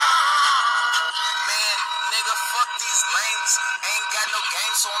nigga, fuck these lames. Ain't got no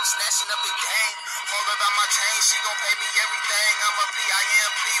game, so I'm snatching up the game. All about my chain, she gon' pay me everything. I'm a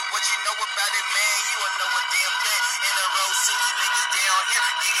P.I.M.P. What you know about it, man? You don't know a damn thing. In a row, see you niggas down here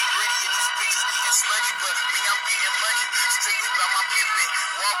getting gritty and these bitches getting slutty. But me, I'm getting money. Strictly by my pimpin'.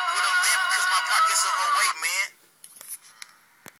 Walk with a limp, cause my pockets overweight, man.